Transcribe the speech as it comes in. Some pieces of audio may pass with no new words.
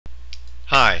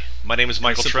Hi, my name is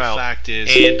Michael Trout,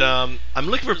 and I'm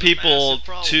looking for people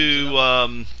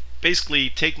to basically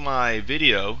take my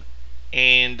video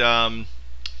and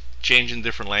change in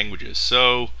different languages.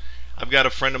 So I've got a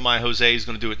friend of mine, Jose, who's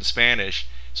going to do it in Spanish,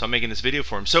 so I'm making this video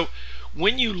for him. So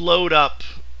when you load up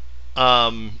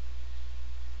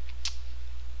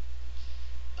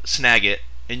Snagit,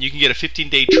 and you can get a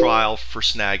 15-day trial for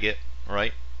Snagit,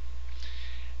 right?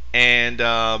 And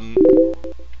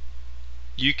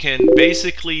you can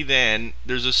basically then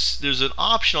there's an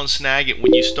option on Snagit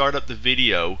when you start up the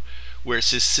video where it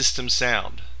says system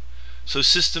sound. So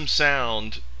system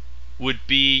sound would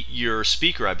be your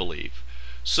speaker, I believe.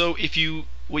 So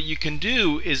what you can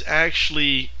do is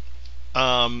actually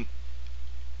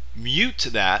mute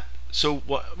that. So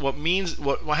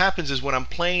what happens is when I'm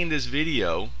playing this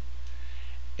video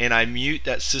and I mute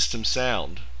that system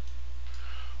sound,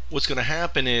 what's going to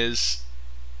happen is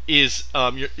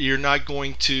you're not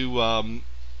going to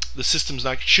the system's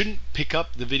not shouldn't pick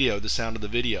up the sound of the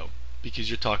video, because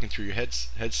you're talking through your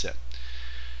headset.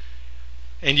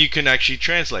 And you can actually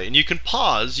translate, and you can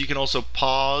pause. You can also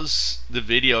pause the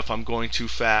video if I'm going too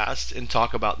fast and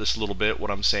talk about this a little bit,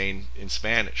 what I'm saying in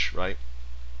Spanish, right?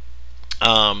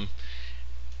 And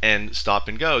stop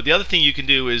and go. The other thing you can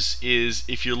do is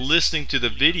if you're listening to the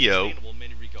video,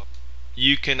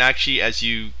 you can actually, as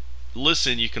you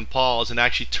listen, you can pause and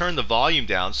actually turn the volume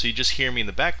down so you just hear me in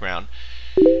the background,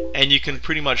 and you can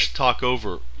pretty much talk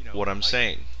over what I'm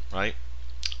saying, right?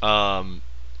 And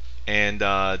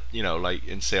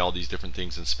say all these different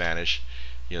things in Spanish.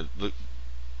 The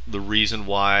reason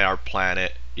why our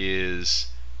planet is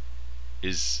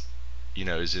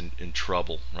in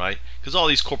trouble, right? Because all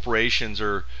these corporations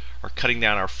are cutting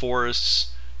down our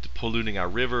forests, polluting our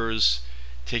rivers,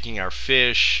 taking our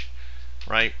fish,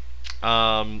 right?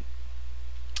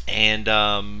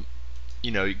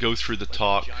 You go through the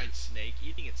talk, right?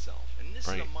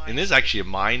 And this is actually a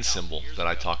mind symbol that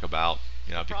I talk about.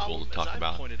 It'd be cool to talk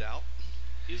about. Pointed out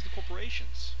is the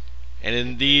corporations. And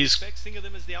in these, think of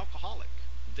them as the alcoholic.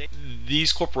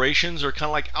 These corporations are kind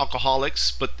of like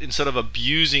alcoholics, but instead of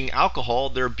abusing alcohol,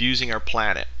 they're abusing our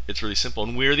planet. It's really simple,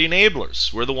 and we're the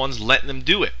enablers. We're the ones letting them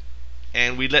do it,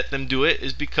 and we let them do it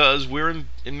is because we're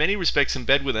in many respects in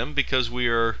bed with them, because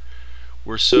we're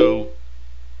so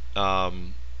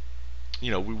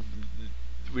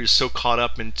we're so caught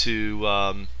up into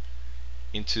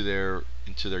their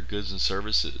goods and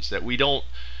services that we don't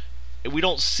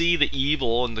see the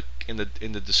evil and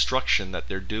the destruction that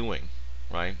they're doing,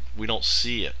 right? We don't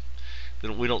see it.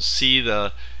 We don't see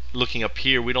the looking up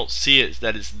here. We don't see it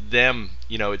that it's them.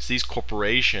 It's these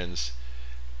corporations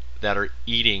that are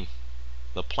eating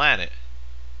the planet.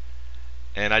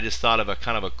 And I just thought of a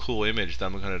kind of a cool image that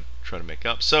I'm going to try to make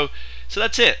up. So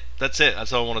that's it. That's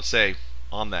all I want to say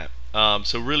on that.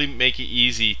 So really make it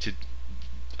easy to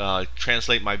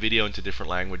translate my video into different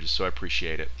languages. So I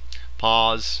appreciate it.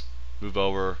 Pause, move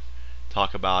over,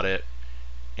 talk about it,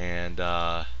 and